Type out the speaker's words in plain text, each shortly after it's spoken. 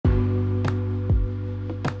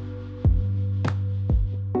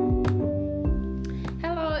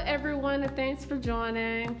everyone, and thanks for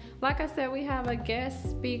joining. Like I said, we have a guest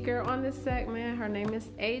speaker on this segment. Her name is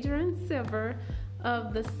Adrienne Silver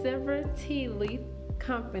of the Silver Tea Leaf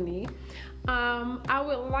Company. I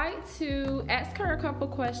would like to ask her a couple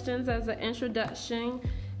questions as an introduction,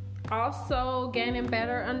 also gaining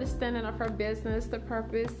better understanding of her business, the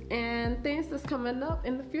purpose, and things that's coming up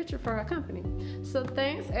in the future for her company. So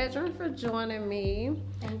thanks, Adrienne, for joining me.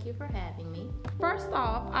 Thank you for having me. First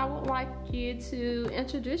off, I would like you to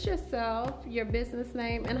introduce yourself, your business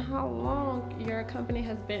name, and how long your company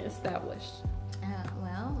has been established.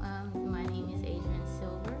 My name is Adrienne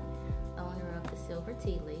Silver, owner of the Silver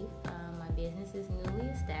Tea Leaf. My business is newly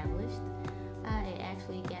established. It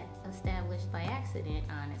actually got established by accident,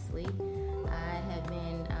 honestly. I have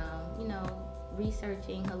been,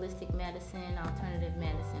 researching holistic medicine, alternative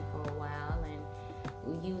medicine for a while,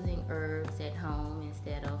 and using herbs at home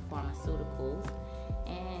instead of pharmaceuticals.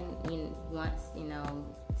 And once,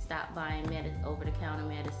 stopped buying over-the-counter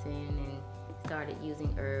medicine and started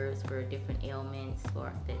using herbs for different ailments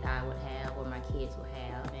that I would have or my kids would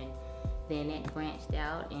have. And then it branched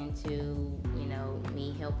out into,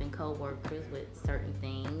 me helping coworkers with certain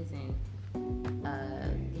things and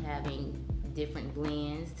having different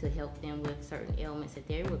blends to help them with certain ailments that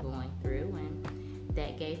they were going through. And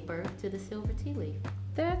that gave birth to the Silver Tea Leaf.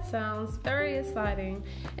 That sounds very exciting.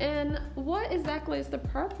 And what exactly is the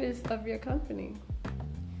purpose of your company?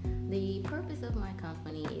 The purpose of my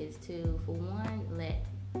company is to, for one, let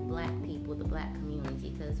Black people, the Black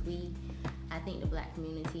community, because I think the Black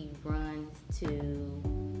community runs to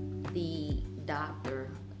the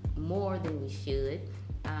doctor more than we should.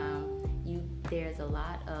 There's a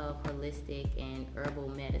lot of holistic and herbal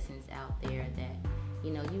medicines out there that,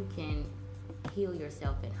 you can heal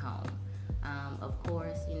yourself at home. Of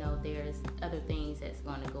course, there's other things that's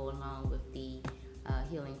going to go along with the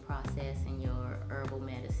healing process and your herbal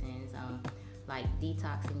medicines, like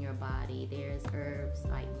detoxing your body. There's herbs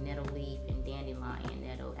like nettle leaf and dandelion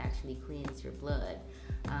that'll actually cleanse your blood.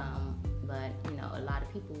 But a lot of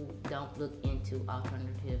people don't look into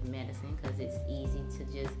alternative medicine because it's easy to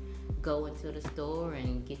just go into the store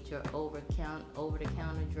and get your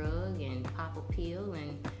over-the-counter drug and pop a pill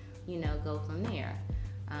and go from there.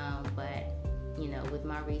 But with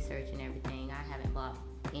my research and everything, I haven't bought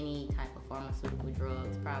any type of pharmaceutical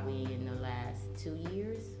drugs probably in the last 2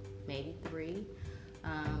 years, maybe 3.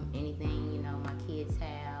 Anything my kids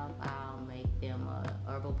have, I'll make them a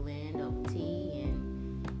herbal blend of tea, and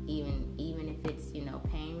even if it's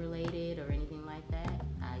pain related or anything like that,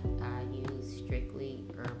 I use strictly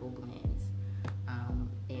herbal blends.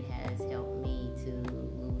 It has helped me to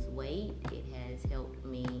lose weight. It has helped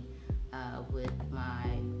me with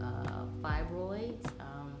my fibroids.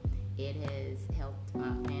 It has helped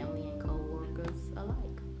my family and co-workers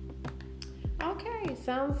alike. Okay,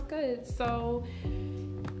 sounds good. So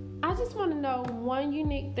I just want to know one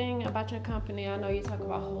unique thing about your company. I know you talk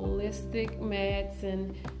about holistic meds,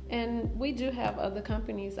 and we do have other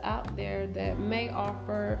companies out there that may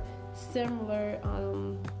offer similar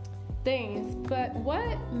things, but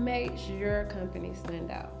what makes your company stand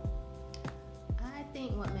out? I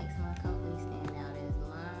think what makes my company stand out is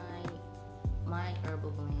my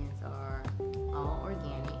herbal blends are all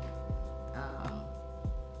organic.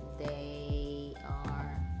 They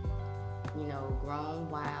are, grown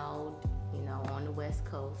wild, on the West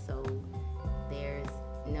Coast, so there's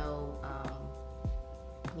no,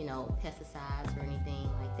 pesticides or anything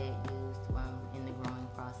like that used in the growing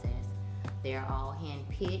process. They're all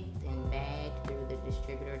hand-picked and bagged through the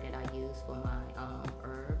distributor that I use for my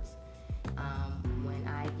herbs. When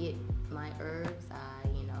I get my herbs, I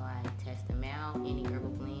test them out. Any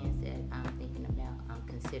herbal blends that I'm thinking about, I'm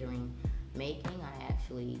considering making, I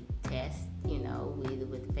actually test, either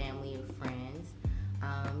with family or friends.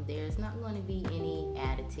 There's not going to be any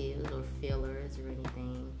additives or fillers or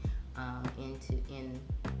anything in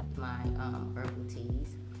my herbal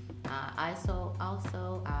teas. I'll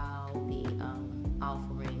be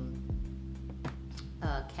offering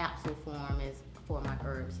capsule form for my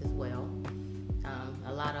herbs as well.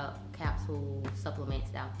 A lot of capsule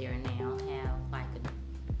supplements out there now have like a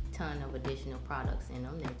ton of additional products in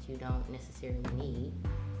them that you don't necessarily need.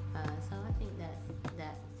 So I think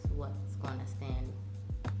that's what's going to stand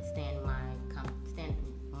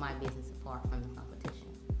my business apart from the competition.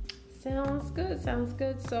 Sounds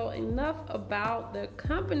good. So enough about the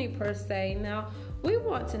company per se. Now we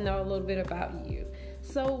want to know a little bit about you.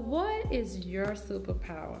 So what is your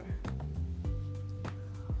superpower?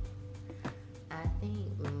 I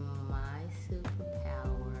think my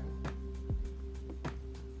superpower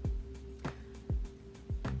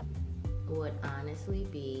would honestly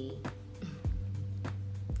be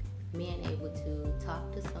being able to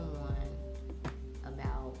talk to someone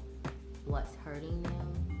about what's hurting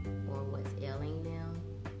them or what's ailing them,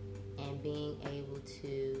 and being able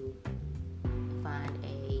to find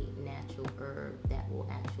a natural herb that will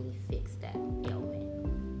actually fix that ailment.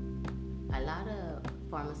 A lot of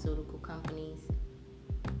pharmaceutical companies,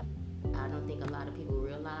 I don't think a lot of people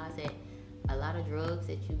realize that a lot of drugs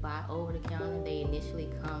that you buy over the counter, they initially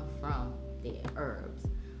come from the herbs.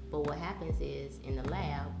 But what happens is in the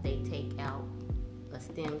lab, they take out a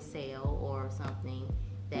stem cell or something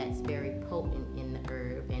that's very potent in the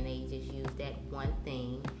herb, and they just use that one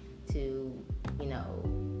thing to,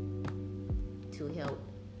 to help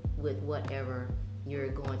with whatever you're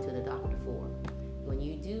going to the doctor for. When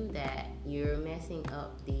you do that, you're messing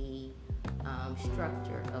up the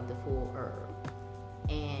structure of the full herb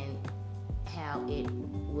and how it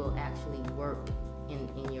will actually work in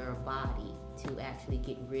your body to actually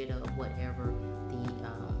get rid of whatever the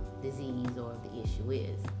disease or the issue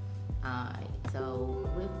is. So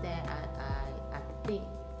with that, I think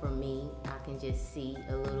for me, I can just see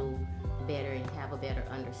a little better and have a better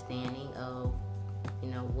understanding of,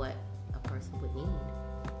 what a person would need.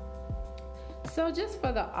 So just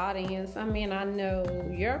for the audience, I know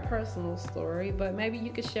your personal story, but maybe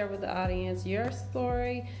you could share with the audience your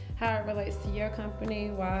story, how it relates to your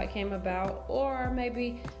company, why it came about, or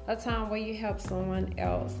maybe a time where you helped someone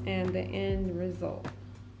else and the end result.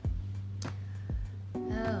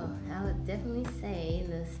 Oh, I would definitely say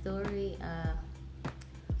the story,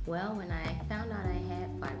 well, when I found out I had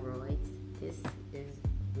fibroids, this is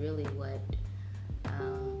really what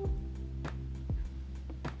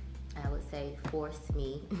I would say forced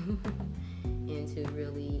me into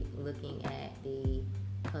really looking at the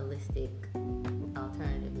holistic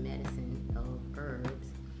alternative medicine of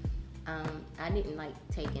herbs. I didn't like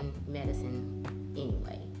taking medicine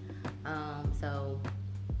anyway. So,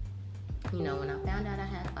 when I found out I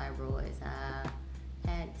had fibroids, I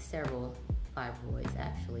had several fibroids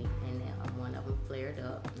actually, and one of them flared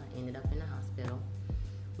up and I ended up in the hospital.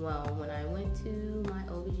 Well, when I went to my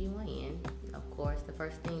OBGYN, of course, the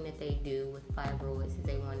first thing that they do with fibroids is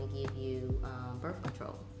they want to give you birth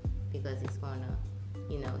control, because it's going to,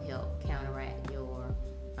 help counteract your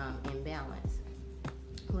imbalance.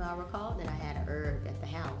 Well, I recalled that I had an herb at the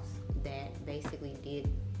house that basically did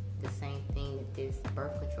the same thing that this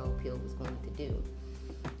birth control pill was going to do.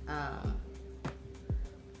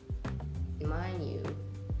 Mind you,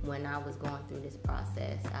 when I was going through this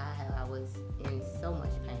process, I was in so much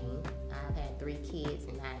pain. I've had 3 kids,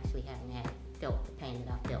 and I actually haven't felt the pain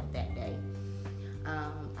that I felt that day.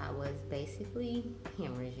 I was basically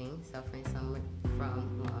hemorrhaging, suffering from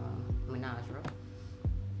menorrhagia.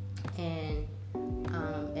 And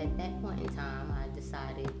at that point in time, I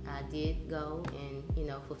decided I did go and,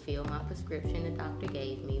 fulfill my prescription the doctor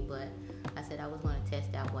gave me, but I said I was going to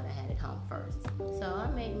test out what I had at home first. So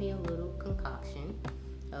I made me a little concoction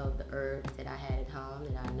of the herbs that I had at home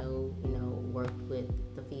that I know, worked with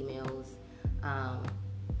the female's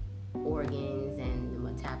organs and the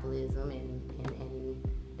metabolism and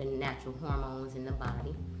the natural hormones in the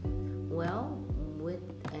body. Well, with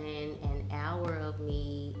an hour of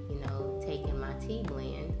me, taking my tea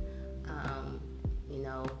blend,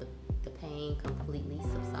 the pain completely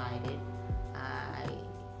subsided. I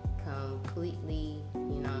completely,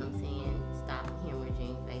 stopped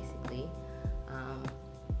hemorrhaging basically.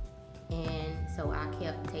 And so I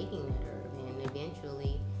kept taking that herb, and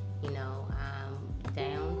eventually, I'm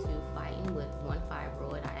down to fighting with 1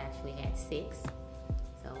 fibroid. I actually had 6,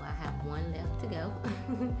 so I have 1 left to go.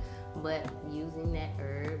 But using that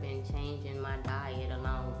herb and changing my diet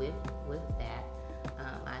along with that,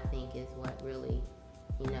 I think is what really,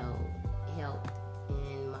 helped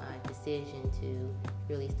in my decision to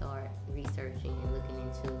really start researching and looking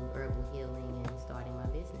into herbal healing and starting my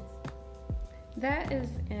business. That is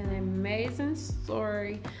an amazing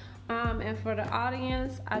story. And for the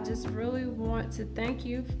audience, I just really want to thank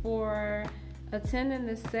you for attending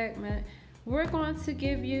this segment. We're going to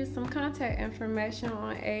give you some contact information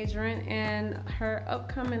on Adrian and her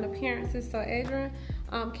upcoming appearances. So Adrian,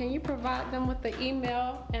 can you provide them with the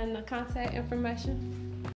email and the contact information?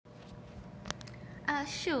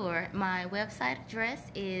 Sure. My website address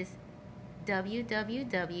is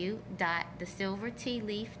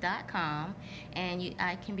www.thesilvertealeaf.com, and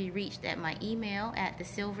I can be reached at my email at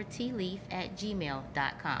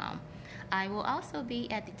thesilvertealeaf@gmail.com. I will also be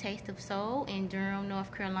at the Taste of Soul in Durham,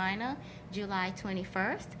 North Carolina, July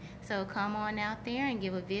 21st. So come on out there and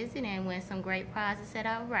give a visit and win some great prizes at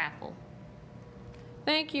our raffle.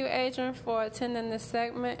 Thank you, Adrian, for attending this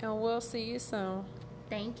segment, and we'll see you soon.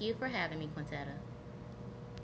 Thank you for having me, Quintetta.